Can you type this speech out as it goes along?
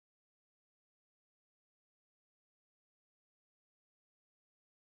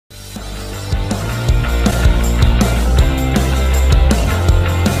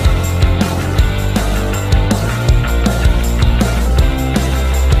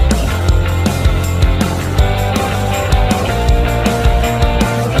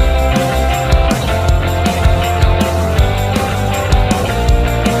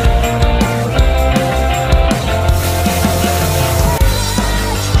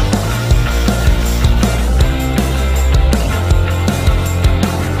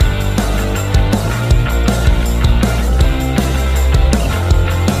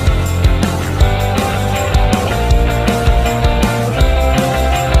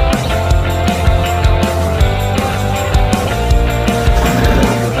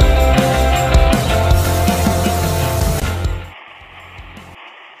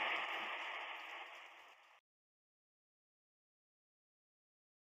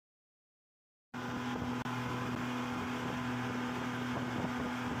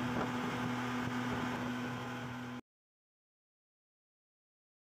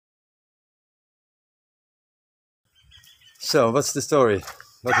So, what's the story?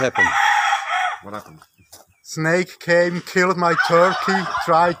 What happened? What happened? Snake came, killed my turkey,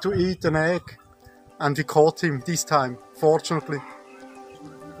 tried to eat an egg, and we caught him this time, fortunately.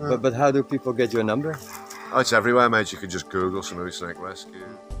 But how do people get your number? Oh, it's everywhere, mate. You can just Google Samui snake rescue.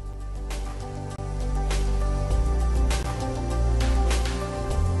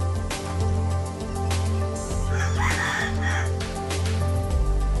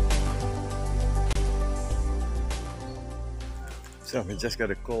 So we just got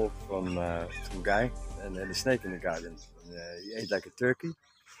a call from some guy and had a snake in the garden. He ate like a turkey.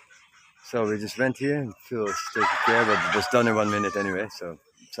 So we just went here and Phil's taking care, but it was done in 1 minute anyway, so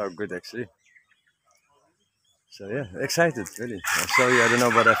it's all good actually. So yeah, excited really. I'll show you, I don't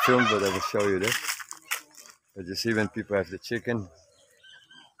know what I filmed, but I will show you this. But you see when people have the chicken,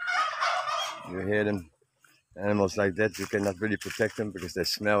 you hear them. Animals like that, you cannot really protect them because they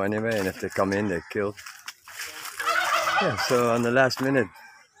smell anyway, and if they come in, they're killed. Yeah, so on the last minute,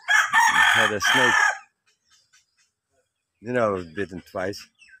 we had a snake. You know, I was bitten twice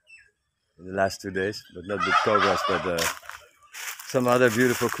in the last 2 days, but not with cobras, but some other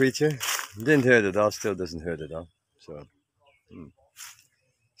beautiful creature. Didn't hurt at all, still doesn't hurt at all. So,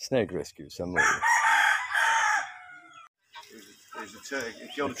 snake rescue, Samui. He's a turkey. He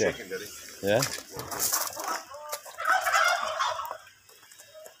killed a chicken, did he? Yeah?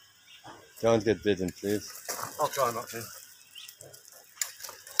 Don't get bitten, please. I'll try not to.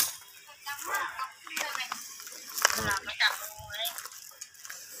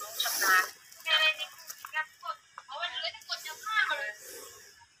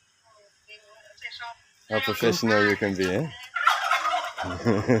 How professional you can be, eh?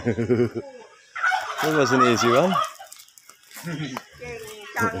 That was an easy one.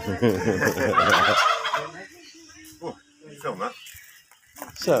 Oh, you film that?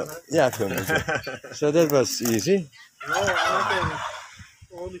 So, yeah, I filmed it. So that was easy.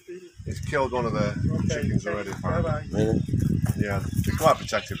 He's killed one of the chickens already. Really? Yeah, they're quite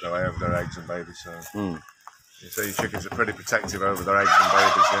protective though over their eggs and babies. So, you say your chickens are pretty protective over their eggs and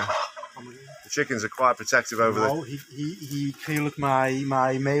babies, yeah? The chickens are quite protective over No, he killed my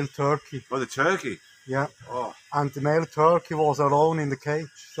male turkey. Oh, the turkey? Yeah. Oh. And the male turkey was alone in the cage,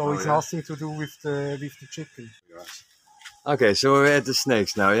 so it's yeah. nothing to do with the chicken. Yes. Okay, so we're at the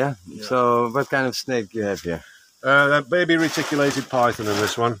snakes now, yeah? So what kind of snake you have here? That baby reticulated python in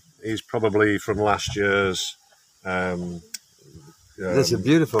this one. He's probably from last year's. That's a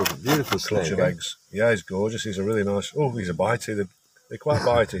beautiful, beautiful snake. Bunch of eggs. Yeah, he's gorgeous. He's a really nice. Oh, he's a bitey. They're quite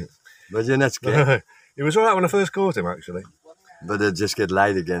bitey. But you're not scared. He was all right when I first caught him, actually. But they just get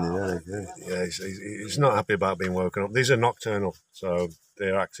light again, you know? Like, Yeah, he's not happy about being woken up. These are nocturnal, so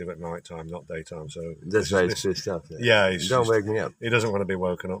they're active at night time, not daytime. So that's why he's pissed off. Yeah, don't wake me up. He doesn't want to be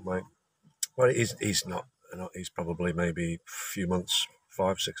woken up, mate. Well, he's not. He's probably maybe a few months,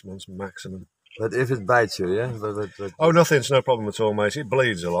 5-6 months maximum. But if it bites you, yeah? But oh, nothing's no problem at all, mate. It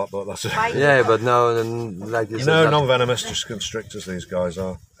bleeds a lot, but that's it. Yeah, but no, like you said, non-venomous, just constrictors. These guys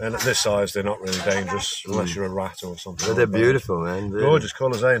are, and at this size, they're not really dangerous unless you're a rat or something. But they're beautiful, man. Gorgeous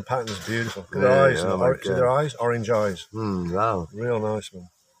colours, and patterns, beautiful. Good eyes. See their eyes, orange eyes. Wow. Real nice, man.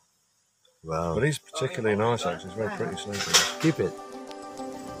 Wow. But he's particularly nice, actually. He's very pretty snake. Keep it.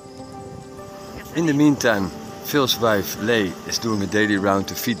 In the meantime, Phil's wife, Lei, is doing a daily round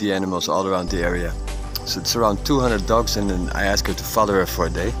to feed the animals all around the area. So it's around 200 dogs, and then I asked her to follow her for a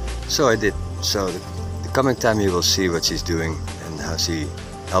day. So I did. So the coming time you will see what she's doing and how she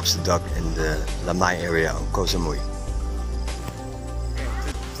helps the dog in the Lamai area on Koh Samui.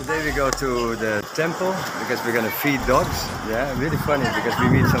 Today we go to the temple because we're gonna feed dogs. Yeah, really funny because we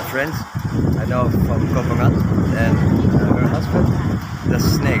meet some friends I know from Kopangan and her husband. That's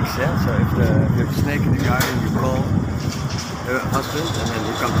snakes, yeah? So if you have a snake in the garden, you call her husband and then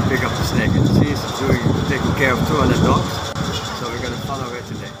he comes to pick up the snake. And she's taking care of 200 dogs, so we're gonna follow her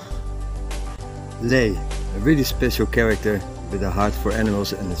today. Lei, a really special character with a heart for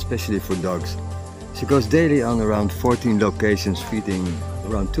animals and especially for dogs. She goes daily on around 14 locations feeding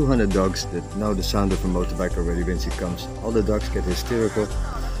around 200 dogs that know the sound of a motorbike already when she comes. All the dogs get hysterical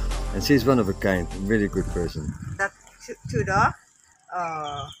and she's one of a kind, a really good person. That two dogs.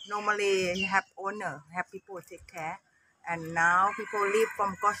 Normally have owner, have people take care, and now people live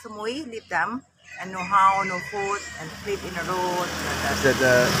from Koh Samui, leave them, and no house, no food, and sleep in the road. Is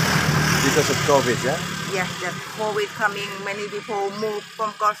that because of COVID, yeah? Yes, that COVID coming, many people move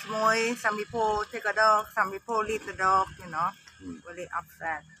from Koh Samui, some people take a dog, some people leave the dog, you know, really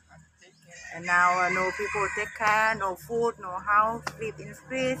upset. And now no people take care, no food, no house, sleep in the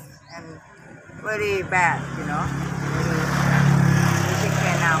streets, and very bad, you know.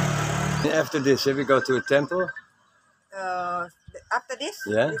 Now. After this, we go to a temple After this,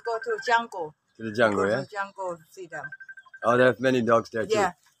 Yeah? we go to jungle. To the jungle, Go yeah? to jungle, see them. Oh, they have many dogs there too.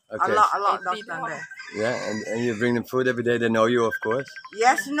 Yeah, Okay. a lot dogs down there. Yeah, and you bring them food every day. They know you, of course.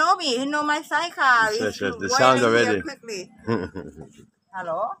 Yes, he know me. He know my sidecar. Yes, He's yes, the waiting sound here already. quickly.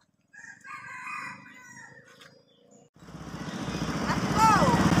 Hello. Let's go.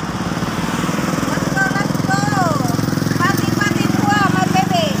 Let's go. Party tour, my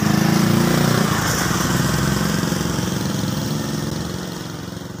baby.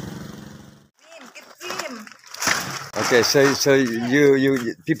 Team. Okay, so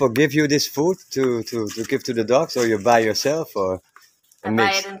you people give you this food to give to the dogs, or you buy yourself, or a I buy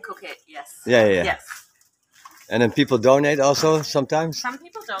mix? it and cook it, yes. Yeah, yeah. Yes. And then people donate also sometimes. Some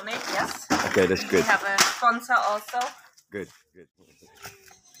people donate, yes. Okay, that's We good. have a sponsor also. Good, good.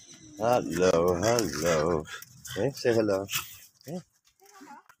 Hello, hello. Hey, say hello. Yeah.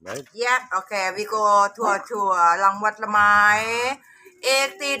 Right. Yeah, okay, we go tour. Lang Wat Lamai.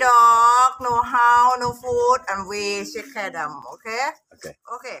 80 dog, no house, no food, and we take care of them, okay? Okay.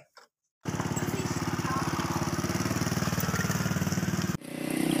 Okay.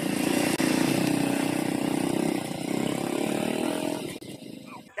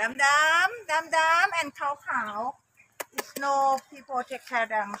 Dam, and cow. It's no people take care of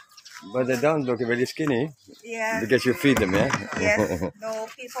them. But they don't look very skinny Yes. because you feed them, yeah. Yes, no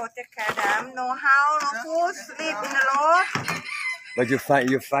people take care of them. No house, no food, sleep in the road. But you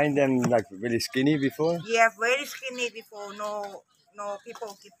find them like really skinny before. Yeah, very skinny before. No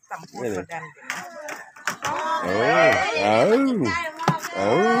people give some food Really? for them.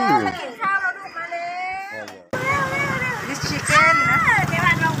 Oh. This chicken.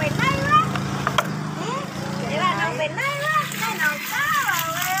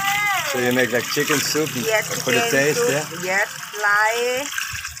 So you make like chicken soup Yes, for the taste, soup. yeah? Yes, like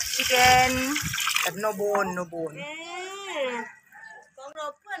chicken, but no bone. ของเรา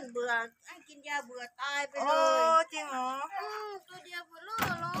เพื่อนเบื่อกินยาเบื่อตายไปเล โอ้ ย จริงเหรอ ตัวเดียวเบลอเลย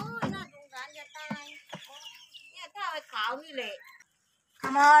น่าสงสารจะตายเนี่ยถ้าไอ้ขาวนี่แหละ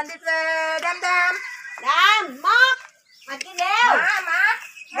Come on this way ดำ ดำมอกมากินแล้ว มา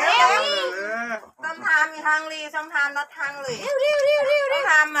เร็วsometimes you hungry sometimes not hungry เร็ว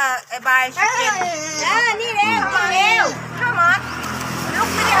sometimes I buy chicken นี่เร็วมาเร็ว Come on look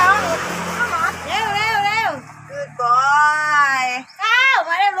video Come on เร็ว good boy ข้าวม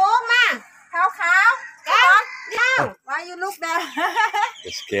าเร็วลูกมา ขาว ข้าว why you look there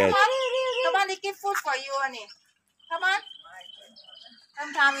They're scared. Come on they give food for you นี่ Come on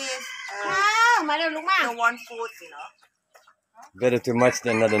sometimes we ข้าวมาเร็วลูกมา don't want food you know Better too much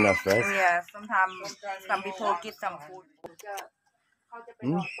than not enough, right? Yeah, sometimes some people give some food.น่าจะ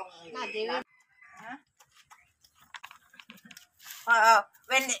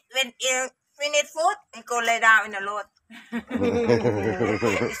When we need food, we go lay down in the road.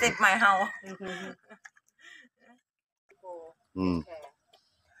 It's at my house.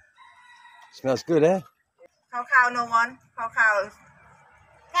 Smells good, eh? Cow, no one. Cow.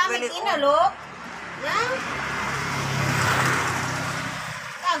 ข้าวไม่กินเหรอลูกนะ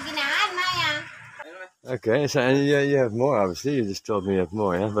ข้าวกินอาหารมายัง Okay, so and you have more, obviously. You just told me you have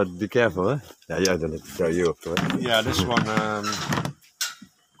more, yeah? But be careful, huh? Yeah, I don't have to tell you, of course. Yeah, this one,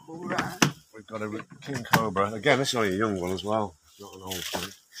 we've got a king cobra. Again, this is only a young one as well, not an old one.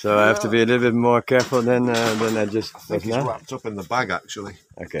 So I have to be a little bit more careful than I just I think was he's now? wrapped up in the bag, actually.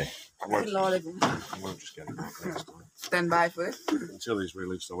 Okay. I won't just get him out next time. Stand by first. Until he's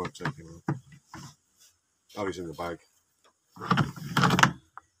released, I won't take him out. Oh, he's in the bag.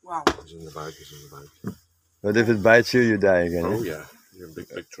 Wow. He's in the bag. But if it bites you, you die again, Oh, eh? yeah. You're in big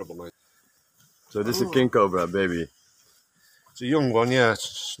trouble, mate. So this is a king cobra, baby. It's a young one, yeah.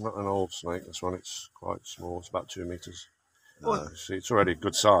 It's not an old snake, this one. It's quite small. It's about 2 meters. See, it's already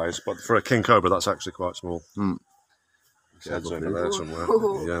good size, but for a king cobra, that's actually quite small. His head's over there somewhere.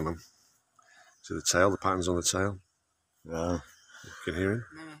 Yeah, man. See the tail, the patterns on the tail? Yeah. You can hear him?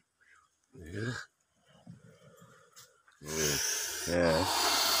 You hear it? Yeah.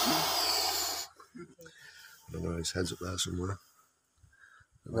 I don't know, his head's up there somewhere.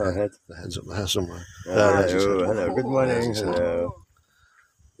 The head's up there somewhere. Hello. Good morning. Hello.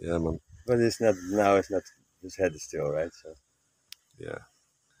 Yeah, man. But it's not now. It's not. His head is still right. So Yeah.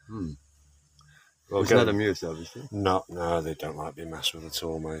 well, he's not amused, obviously. No, they don't like being messed with at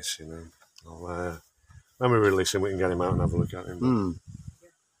all, mate. You know. When we release him, we can get him out and have a look at him.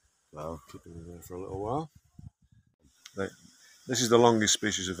 Wow. Keep him there for a little while. This is the longest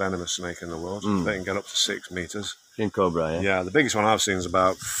species of venomous snake in the world. They can get up to 6 meters. King cobra, yeah. Yeah, the biggest one I've seen is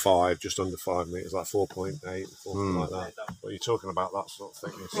about 5, just under 5 meters, like 4.8, something like that. But you're talking about that sort of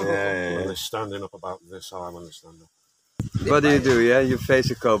thickness. Yeah. When they're standing up about this high when they stand up. What do you do? Yeah, you face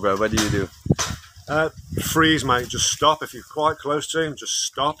a cobra. What do you do? Freeze, mate. Just stop. If you're quite close to him, just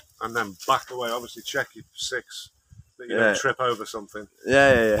stop and then back away. Obviously, check your six that you don't trip over something.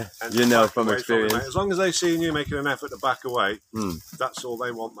 Yeah. And You know back from away experience. From it, mate. As long as they see you making an effort to back away, that's all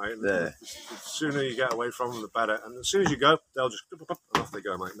they want, mate. Yeah. The sooner you get away from them, the better. And as soon as you go, they'll just and off they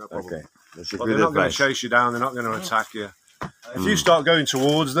go, mate. No problem. Okay, that's a But good they're not going to advice. chase you down. They're not going to attack you. If you start going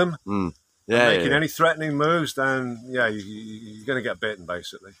towards them, making any threatening moves, then you're going to get bitten,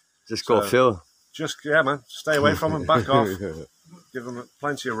 basically. Just call Phil. Just man, stay away from them, back off. Give them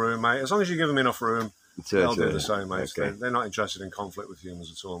plenty of room, mate. As long as you give them enough room, they'll do the same, mate. Okay. They're not interested in conflict with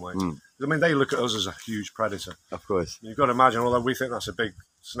humans at all, mate. I mean, they look at us as a huge predator. Of course. You've got to imagine, although we think that's a big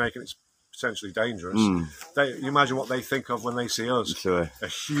snake and it's potentially dangerous, you imagine what they think of when they see us. Sure. A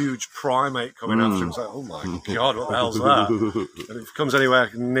huge primate coming after them. It's like, oh my God, what the hell's that? And if it comes anywhere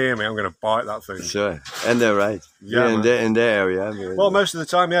near me, I'm going to bite that thing. Sure. And they're right. Yeah, in their area. I mean, well, most of the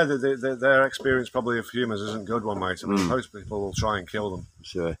time, their experience probably of humans isn't a good one, mate. I mean, most people will try and kill them.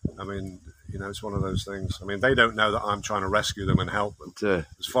 Sure. I mean, it's one of those things. I mean, they don't know that I'm trying to rescue them and help them. Sure.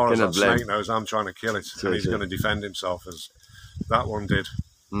 As far as that blame. snake knows, I'm trying to kill it, and he's going to defend himself, as that one did,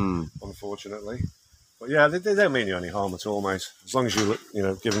 unfortunately. But yeah, they don't mean you any harm at all, mate. As long as you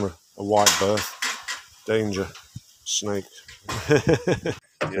give them a wide berth. Danger, snake.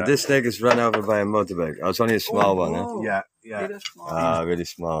 This snake is run over by a motorbike. Oh, it's only a small one, huh? Yeah. Really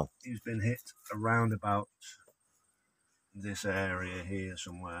small. He's been hit around about this area here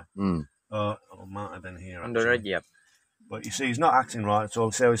somewhere. Or might have been here. But you see, he's not acting right at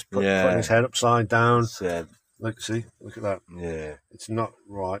all. See how he's putting his head upside down. Sad. Look at that. Yeah. It's not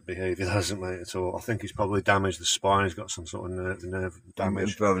right behaviour, hasn't mate, at all. I think he's probably damaged the spine. He's got some sort of nerve damage.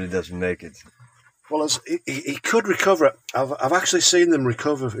 He probably doesn't make it. Well, he could recover. I've actually seen them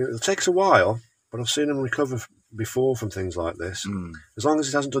recover. It takes a while, but I've seen them recover before from things like this. As long as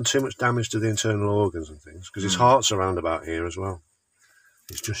it hasn't done too much damage to the internal organs and things, because his heart's around about here as well.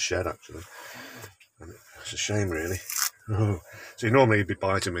 He's just shed, actually. And it's a shame, really. So normally he'd be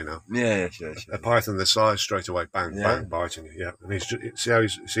biting me now. Yeah, sure. A python this size, straight away, bang, biting you. Yeah, and he's just, see how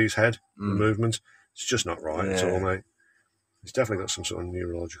see his head, the movement. It's just not right at all, mate. He's definitely got some sort of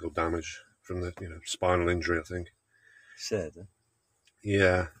neurological damage from the spinal injury, I think. Sad, huh?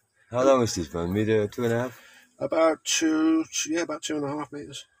 Yeah. How long is this one? Meter 2.5? About 2.5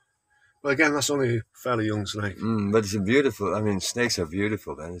 meters. But again, that's only a fairly young snake. But it's a beautiful. I mean, snakes are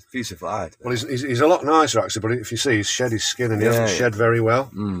beautiful, man. It's a piece of art. Well, he's a lot nicer actually. But if you see, he's shed his skin and he hasn't shed very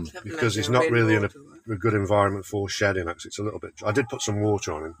well because he's not really in a good environment for shedding. Actually, it's a little bit. I did put some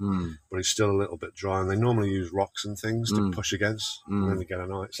water on him, but he's still a little bit dry. And they normally use rocks and things to push against, and then they get a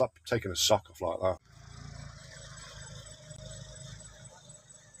nice. It's like taking a sock off like that.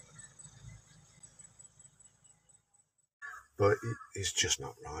 But he's just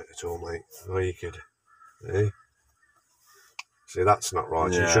not right at all, mate. Naked. Eh? See, that's not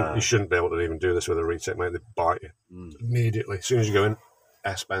right. Yeah. You shouldn't be able to even do this with a retake, mate. They bite you immediately. As soon as you go in,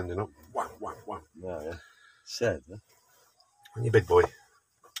 S bending up. Wham, wham, wham. Yeah. Sad, huh? And you big boy.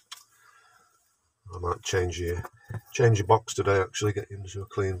 I might change your box today, actually. Get you into a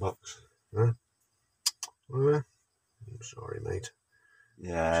clean box. Huh? I'm sorry, mate.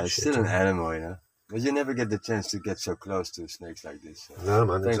 Yeah, it's still an animal, you know. But you never get the chance to get so close to snakes like this. So. No,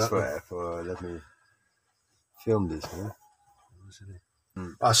 man. Thanks exactly. for letting me film this, man.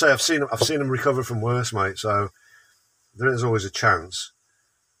 I say I've seen them recover from worse, mate. So there is always a chance.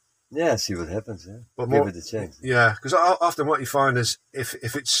 Yeah, see what happens. Yeah, But give it a chance. Yeah, because often what you find is if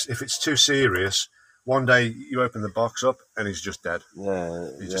it's too serious, one day you open the box up and he's just dead. Yeah,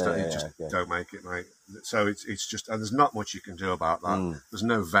 You just don't make it, mate. So it's just, and there's not much you can do about that. There's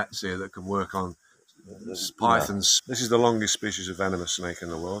no vets here that can work on pythons. This is the longest species of venomous snake in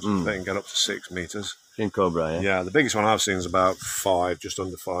the world. They can get up to 6 meters. King cobra, yeah. Yeah, the biggest one I've seen is about 5, just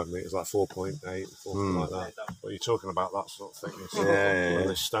under 5 meters, like 4.8, something like that. But you're talking about that sort of thickness. When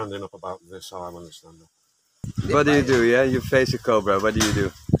they're standing up about this high when they stand up. What do you do? Yeah, you face a cobra. What do you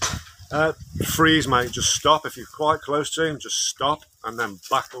do? Freeze, mate. Just stop. If you're quite close to him, just stop and then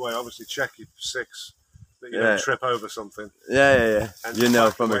back away. Obviously, check your 6 that you don't trip over something. Yeah. And You know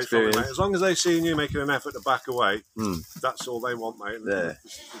back from away experience. it, mate. As long as they see you making an effort to back away, that's all they want, mate. Yeah. The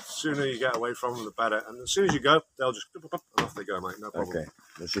sooner you get away from them, the better. And as soon as you go, they'll just and off they go, mate. No problem. Okay,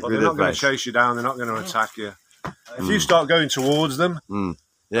 that's a But good they're not going to advice. chase you down. They're not going to attack you. If you start going towards them,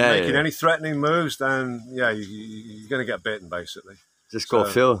 making any threatening moves, then you're going to get bitten, basically. Just call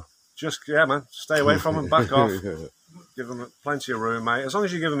Phil. Man, stay away from them, back off. Give them plenty of room, mate. As long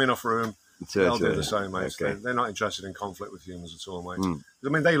as you give them enough room, They'll do the same, mate. Okay. They're not interested in conflict with humans at all, mate. I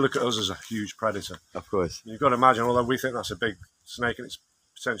mean, they look at us as a huge predator. Of course. You've got to imagine, although we think that's a big snake and it's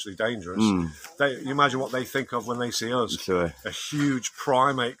potentially dangerous, you imagine what they think of when they see us. Sure. A huge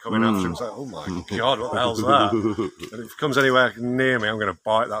primate coming after them. It's like, oh my God, what the hell's that? And if it comes anywhere near me, I'm going to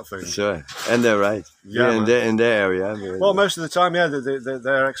bite that thing. Sure. And they're right. Yeah, in their area. Well, most of the time, yeah,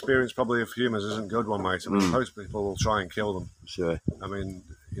 their experience probably of humans isn't good one, mate. I mean, most people will try and kill them. Sure. I mean,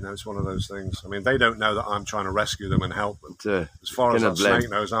 you know, it's one of those things. I mean, they don't know that I'm trying to rescue them and help them. Sure. As far as that blame. snake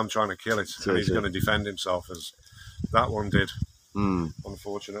knows, I'm trying to kill it. Sure, and he's going to defend himself as that one did,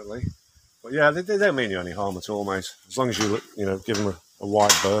 unfortunately. But yeah, they don't mean you any harm at all, mate. As long as you give them a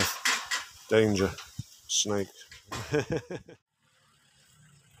wide berth. Danger. Snake.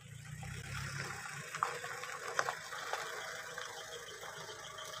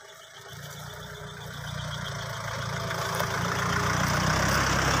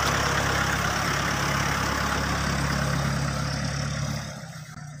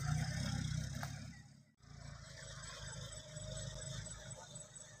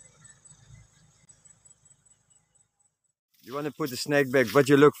 You want to put the snake back, what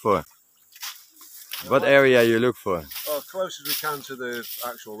you look for? What area you look for? Well, close as we can to the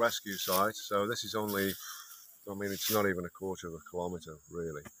actual rescue site. So this is only, I mean, it's not even a quarter of a kilometre,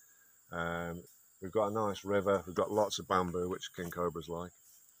 really. We've got a nice river. We've got lots of bamboo, which king cobras like.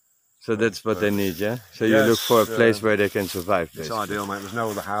 So that's what they need, yeah? So you look for a place where they can survive, It's basically. ideal, mate. There's no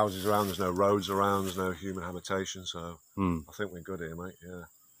other houses around. There's no roads around. There's no human habitation. So I think we're good here, mate. Yeah.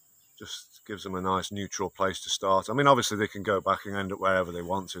 Just gives them a nice neutral place to start. I mean, obviously they can go back and end up wherever they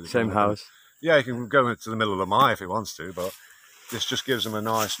want to. Same house? Yeah, you can go into the middle of the mire if he wants to, but this just gives them a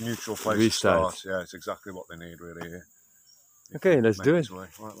nice neutral place to start. Yeah, it's exactly what they need, really, here. Okay, let's do it. Right,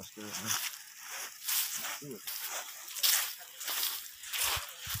 let's do it, man.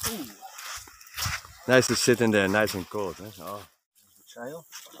 Ooh. Nice to sit in there, nice and cold. Huh? Oh. The tail.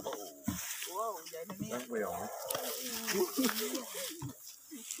 Whoa, Don't we all?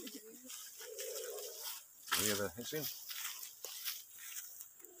 Hear the hissing?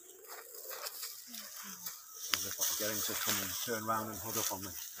 If I can get him to come and turn round and hug up on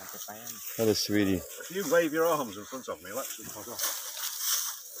me like a fan. What a sweetie. If you wave your arms in front of me, let's just hug up.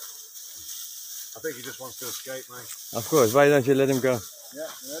 I think he just wants to escape, mate. Of course, why don't you let him go?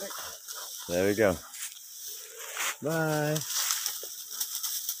 Yeah, you ready? There we go. Bye.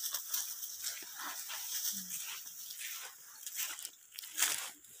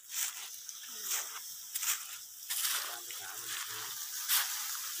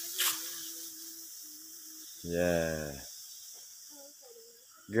 Yeah.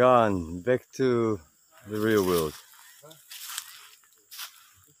 Gone. Back to the real world.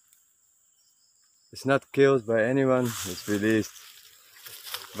 It's not killed by anyone. It's released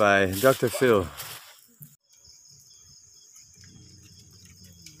by Dr. Phil.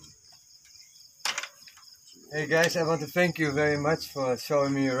 Hey guys, I want to thank you very much for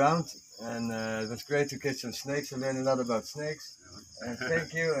showing me around. And it was great to catch some snakes. I learned a lot about snakes. And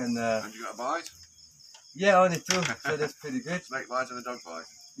thank you. And you got a bite? yeah, only two, so that's pretty good. Snake bite and a dog bite.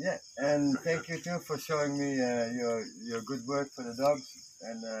 Yeah, and thank you too for showing me your good work for the dogs.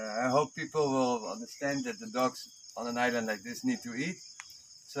 And I hope people will understand that the dogs on an island like this need to eat.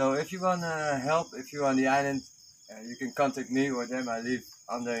 So if you want help, if you're on the island, you can contact me or them. I leave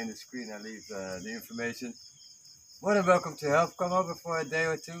under in the screen, I leave the information. More than welcome to help. Come over for a day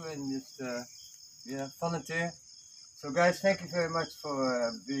or two and just volunteer. So guys, thank you very much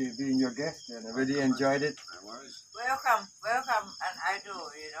for being your guest, and I really enjoyed it. No worries. Welcome, and I do,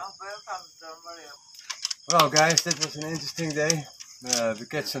 welcome, don't worry. Well guys, that was an interesting day. We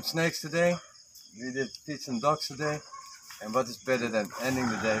catch some snakes today. We did feed some dogs today. And what is better than ending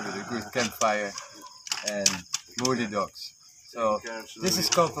the day with a good campfire and moody dogs. So this is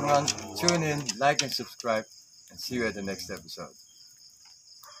Kopenhagen. Tune in, like and subscribe, and see you at the next episode.